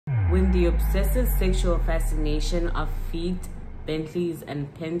When the obsessive sexual fascination of feet, Bentleys,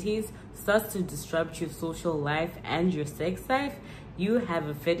 and panties starts to disrupt your social life and your sex life, you have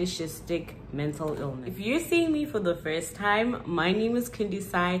a fetishistic mental illness. If you're seeing me for the first time, my name is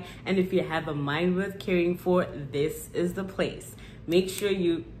Sai, and if you have a mind worth caring for, this is the place. Make sure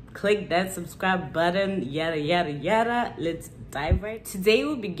you click that subscribe button, yada yada yada. Let's dive right. Today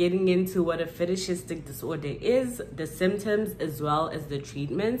we'll be getting into what a fetishistic disorder is, the symptoms, as well as the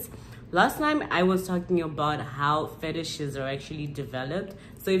treatments. Last time I was talking about how fetishes are actually developed.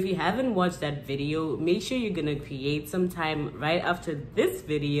 So if you haven't watched that video, make sure you're gonna create some time right after this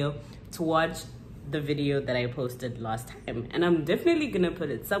video to watch the video that I posted last time. And I'm definitely gonna put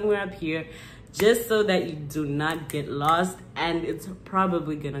it somewhere up here just so that you do not get lost, and it's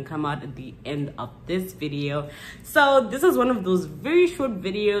probably gonna come out at the end of this video. So this is one of those very short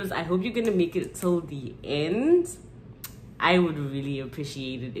videos. I hope you're gonna make it till the end. I would really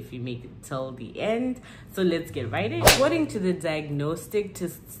appreciate it if you make it till the end. So let's get right in. According to the diagnostic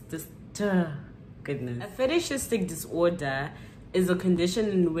goodness, a fetishistic disorder is a condition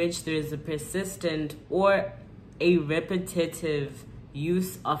in which there is a persistent or a repetitive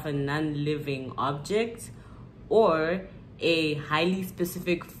use of a non-living object or a highly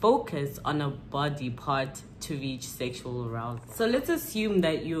specific focus on a body part to reach sexual arousal. So let's assume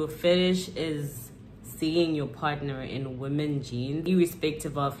that your fetish is seeing your partner in women's jeans,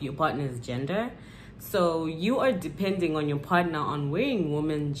 irrespective of your partner's gender. So you are depending on your partner on wearing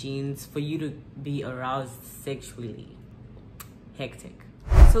women's jeans for you to be aroused sexually. Hectic.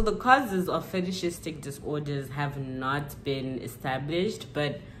 So the causes of fetishistic disorders have not been established,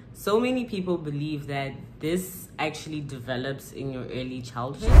 but so many people believe that this actually develops in your early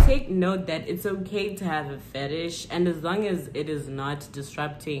childhood. Take note that it's okay to have a fetish, and as long as it is not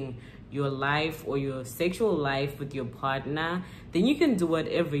disrupting your life or your sexual life with your partner, then you can do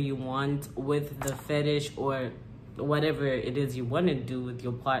whatever you want with the fetish or whatever it is you want to do with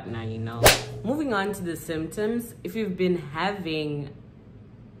your partner, you know. Moving on to the symptoms, if you've been having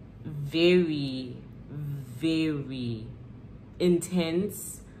very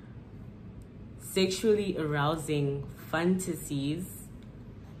intense sexually arousing fantasies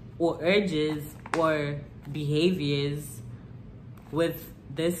or urges or behaviors with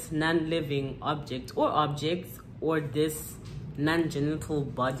this non-living object or objects or this non-genital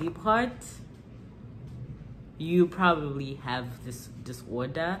body part, you probably have this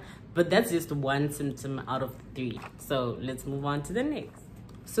disorder. But that's just one symptom out of 3. So let's move on to the next.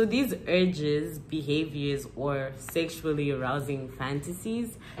 So these urges, behaviors, or sexually arousing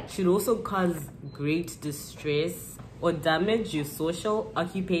fantasies should also cause great distress or damage your social,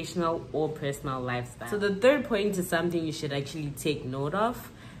 occupational, or personal lifestyle. So the third point is something you should actually take note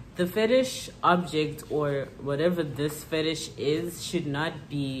of. The fetish object or whatever this fetish is should not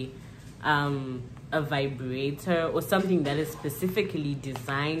be a vibrator or something that is specifically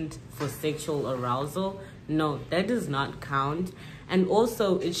designed for sexual arousal. No, that does not count. And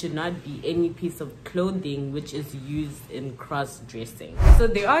also, it should not be any piece of clothing which is used in cross-dressing. So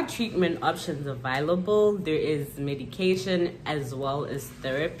there are treatment options available. There is medication as well as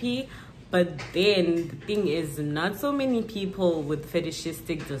therapy. But then the thing is, not so many people with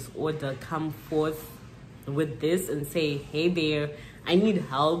fetishistic disorder come forth with this and say, hey there, I need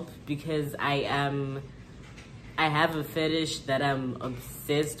help because I have a fetish that I'm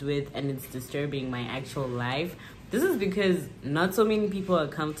obsessed with and it's disturbing my actual life. This is because not so many people are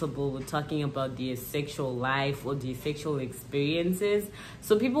comfortable with talking about their sexual life or their sexual experiences.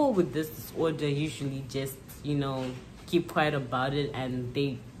 So people with this disorder usually just, you know, keep quiet about it and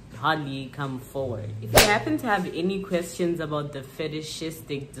they hardly come forward. If you happen to have any questions about the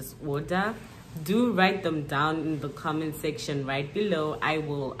fetishistic disorder, do write them down in the comment section right below. I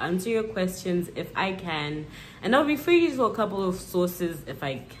will answer your questions if I can, and I'll refer you to a couple of sources if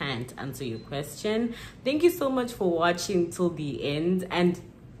I can't answer your question. Thank you so much for watching till the end, and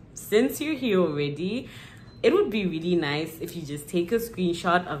since you're here already, it would be really nice if you just take a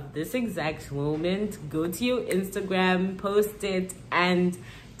screenshot of this exact moment, go to your Instagram, post it, and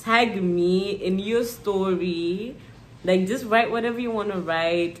tag me in your story. Like, just write whatever you want to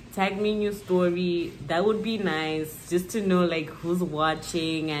write, tag me in your story. That would be nice, just to know like who's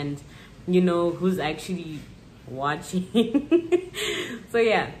watching and, you know, who's actually watching. So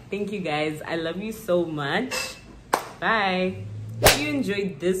yeah, thank you guys. I love you so much. Bye. If you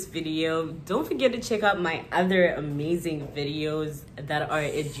enjoyed this video, don't forget to check out my other amazing videos that are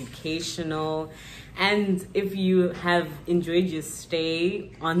educational. And if you have enjoyed your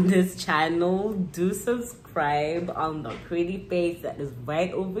stay on this channel, do subscribe on the pretty face that is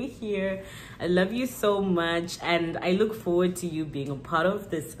right over here. I love you so much, and I look forward to you being a part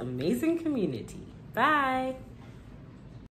of this amazing community. Bye.